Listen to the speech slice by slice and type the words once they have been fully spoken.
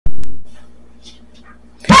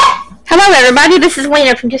Hello everybody, this is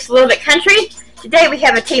Lena from Just a Little Bit Country. Today we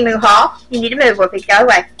have a Temu haul. You need to move, Whoopi, go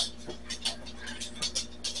away.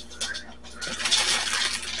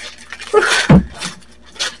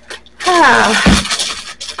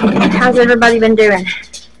 How's everybody been doing?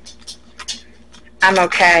 I'm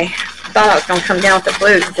okay. I thought I was going to come down with the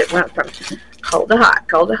blues as it went from cold to hot,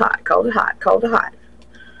 cold to hot, cold to hot, cold to hot.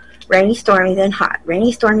 Rainy, stormy, then hot.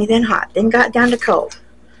 Rainy, stormy, then hot. Then got down to cold.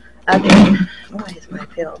 Again. Why is my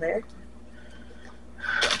pill there?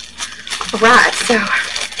 Alright, so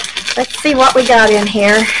let's see what we got in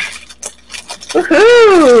here.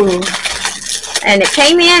 Woohoo! And it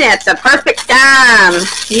came in at the perfect time.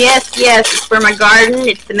 Yes, yes, it's for my garden.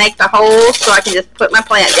 It's to make the hole so I can just put my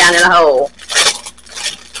plant down in the hole.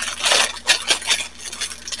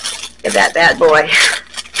 Look at that bad boy.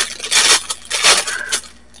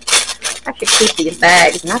 I should keep these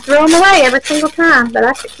bags, and I throw them away every single time, but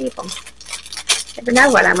I should keep them. Never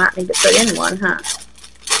know what I might need to put in one, huh?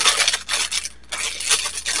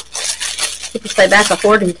 People say that's a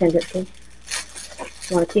hoarding tendency.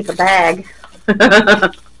 You want to keep a bag.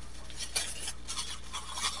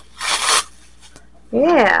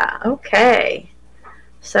 Yeah, okay.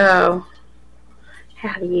 So,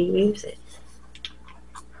 how do you use it?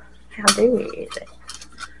 How do you use it?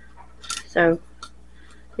 So,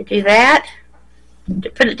 you do that,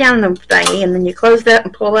 you put it down in the thingy, and then you close that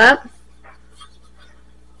and pull up.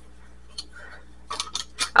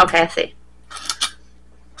 Okay, I see.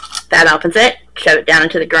 That opens it, shove it down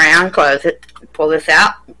into the ground, close it, pull this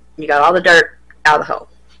out. You got all the dirt out of the hole.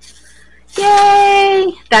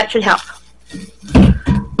 Yay! That should help.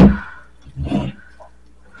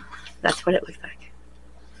 That's what it looks like.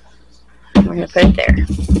 We're going to put it there.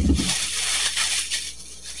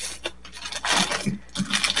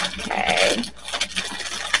 Okay.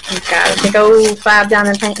 We've got a big old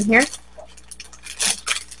 5-gallon tank in here.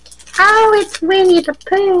 Oh, it's Winnie the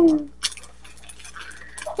Pooh.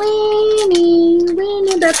 Winnie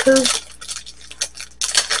the Pooh.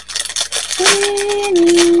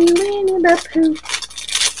 Winnie the Pooh.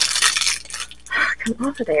 Come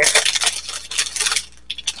off of there.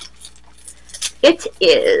 It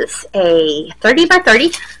is a 30 by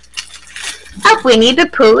 30 of Winnie the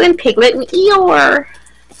Pooh and Piglet and Eeyore.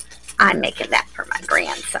 I'm making that for my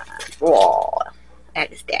grandson. Whoa, at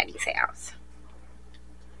his daddy's house.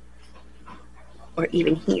 Or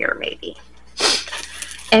even here, maybe.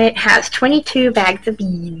 And it has 22 bags of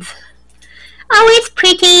beads. Oh, it's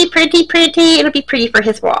pretty, pretty, pretty. It'll be pretty for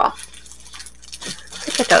his wall.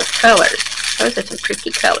 Look at those colors. Those are some pretty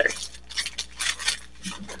colors.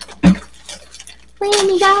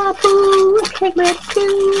 Winnie the Pooh, Piglet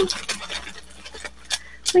too.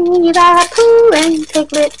 Winnie the Pooh and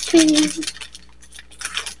Piglet too.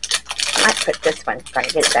 I might put this one, trying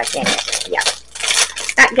to get it back in it. Yeah.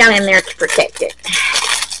 That down in there to protect it.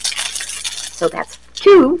 So that's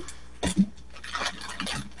 2.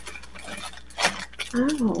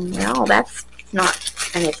 Oh, no, that's not,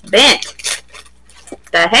 and it's bent. What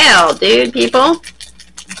the hell, dude, people?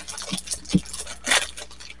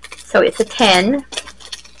 So it's a 10.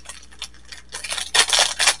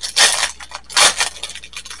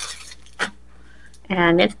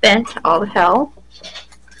 And it's bent all the hell.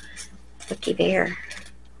 Looky there.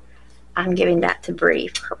 I'm giving that to Bree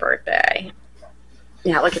for her birthday.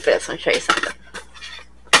 Now look at this. I'll show you something.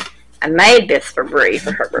 I made this for Bree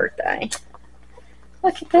for her birthday.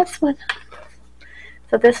 Look at this one.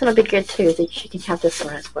 So this one will be good too. So she can have this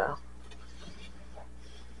one as well.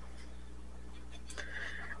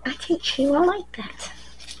 I think she will like that.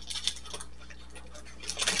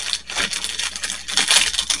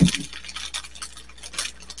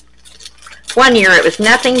 One year it was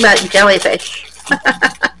nothing but jellyfish.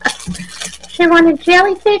 She wanted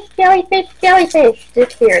jellyfish, jellyfish, jellyfish.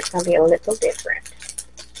 This year it's going to be a little different.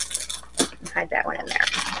 Hide that one in there.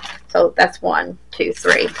 So that's 1, 2,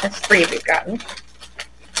 3. That's 3 we've gotten.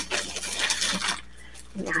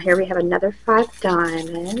 Now here we have another 5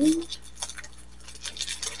 diamonds.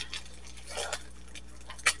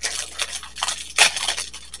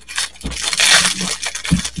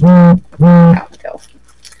 Out we go.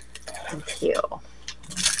 And 2.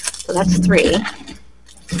 So that's 3.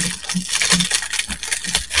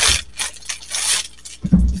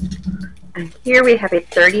 And here we have a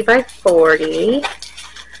 30 by 40,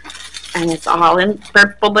 and it's all in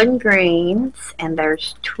purple and greens, and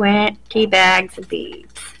there's 20 bags of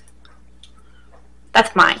beads.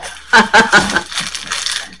 That's mine.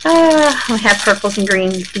 We have purples and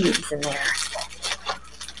green beads in there.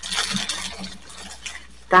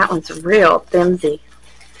 That one's real flimsy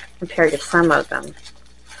compared to some of them.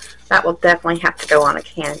 That will definitely have to go on a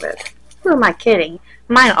canvas. Who am I kidding?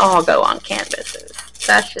 Mine all go on canvases.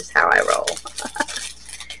 That's just how I roll.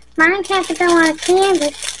 Mine has to go on a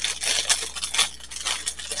canvas.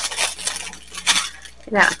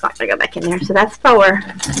 Now it's not going to go back in there. So that's 4.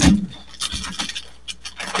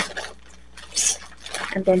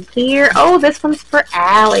 And then here, oh, this one's for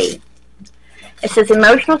Allie. It says,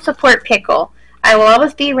 emotional support pickle. I will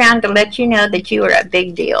always be around to let you know that you are a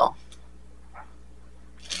big deal.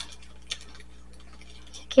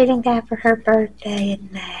 Getting that for her birthday in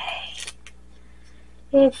May.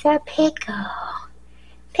 It's a pickle.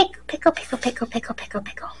 Pickle, pickle, pickle, pickle, pickle, pickle,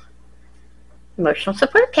 pickle. Emotional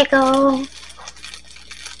support pickle.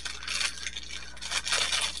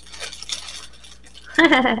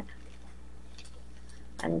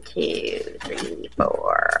 1, 2, 3,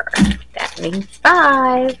 4. That means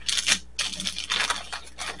 5.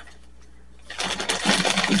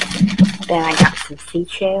 Then I got some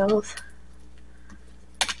seashells.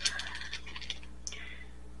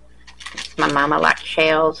 My mama likes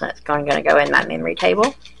shells, and it's going to go in my memory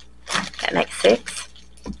table. That makes 6.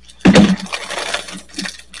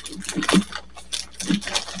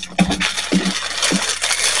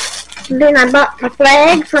 Then I bought my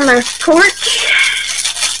flag for my porch.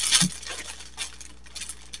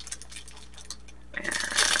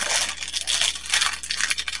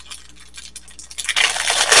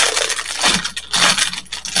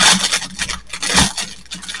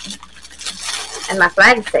 And my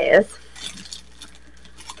flag says,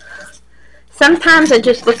 sometimes I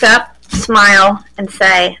just look up, smile, and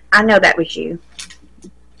say, I know that was you.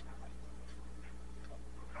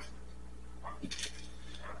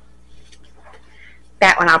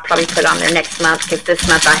 That one I'll probably put on there next month, because this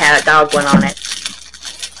month I had a dog one on it.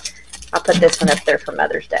 I'll put this one up there for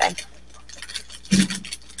Mother's Day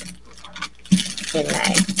in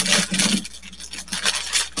May.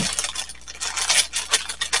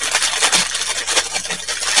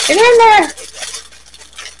 Get in there!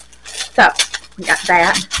 So, we got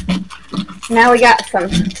that. Now we got some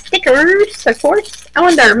stickers, of course. I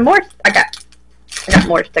wonder more. I got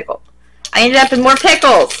more stickles. I ended up with more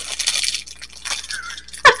pickles.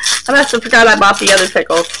 I must have forgot I bought the other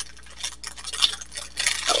pickles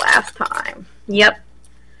the last time. Yep.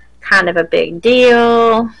 Kind of a big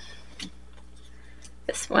deal.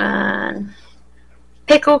 This one.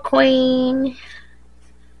 Pickle Queen.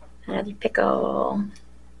 Another pickle.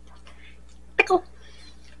 Pickle.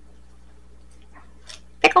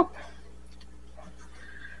 Pickle.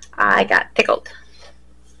 I got pickled.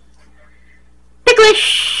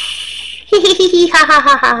 Picklish. Hee hee hee hee ha ha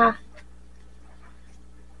ha ha.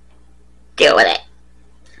 Deal with it.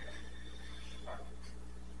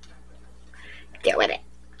 Deal with it.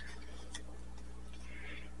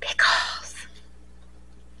 Pickles.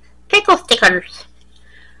 Pickle stickers.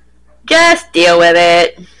 Just deal with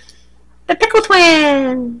it. The Pickle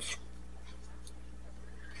Twins.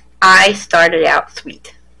 I started out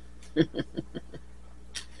sweet. The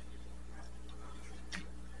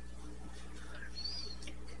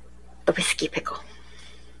whiskey pickle.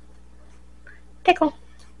 Pickle.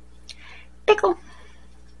 Pickle.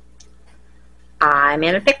 I'm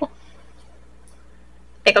in a pickle.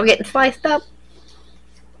 Pickle getting sliced up.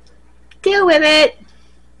 Deal with it.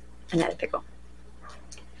 Another pickle.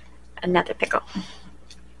 Another pickle.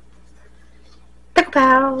 Pickle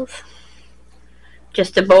pals.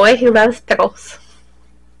 Just a boy who loves pickles.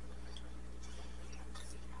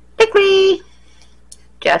 Pickly.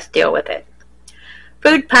 Just deal with it.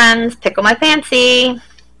 Food puns tickle my fancy.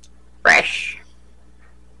 Fresh.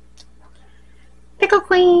 Pickle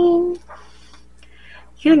Queen.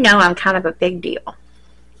 You know I'm kind of a big deal.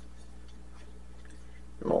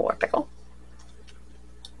 More pickle.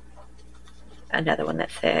 Another one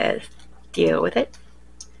that says, deal with it.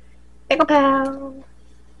 Pickle pal.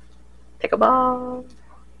 Pickle ball.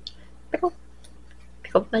 Pickle.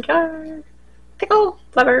 Pickle in the jar. Pickle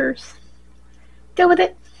lovers. Deal with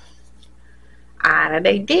it. I'm a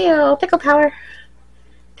big deal. Pickle power.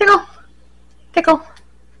 Pickle. Pickle.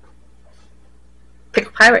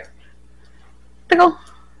 Pickle pirate. Pickle.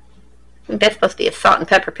 I think that's supposed to be a salt and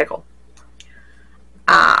pepper pickle.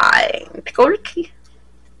 I'm Pickle Ricky.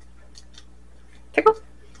 Pickle.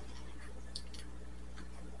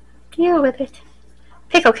 Deal with it.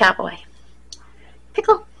 Pickle cowboy.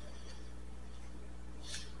 Pickle.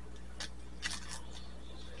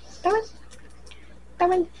 That one. That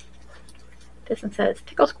one. This one says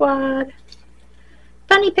Pickle Squad.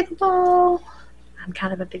 Funny Pickleball. I'm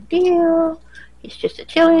kind of a big deal. He's just a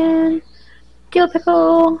chillin'. Deal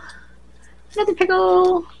pickle. Another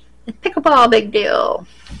pickle. And pickleball big deal.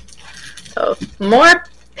 So more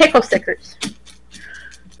pickle stickers.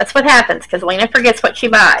 That's what happens because Lena forgets what she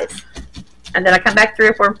buys. And then I come back 3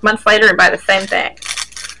 or 4 months later and buy the same thing.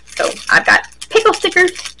 So I've got pickle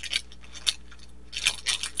stickers.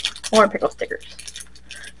 More pickle stickers.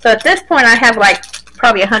 So at this point I have like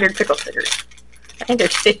probably 100 pickle stickers. I think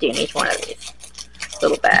there's 50 in each one of these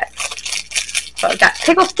little bags. So I've got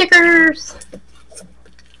pickle stickers.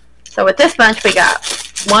 So with this bunch we got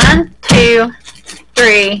 1, 2,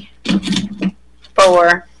 3,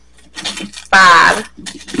 4, 5,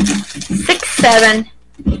 6, 7,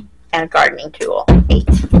 and a gardening tool, 8.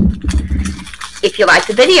 If you like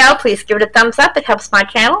the video, please give it a thumbs up. It helps my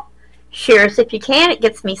channel. Share us if you can. It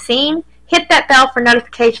gets me seen. Hit that bell for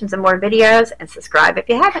notifications and more videos, and subscribe if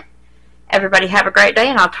you haven't. Everybody have a great day,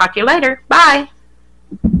 and I'll talk to you later. Bye.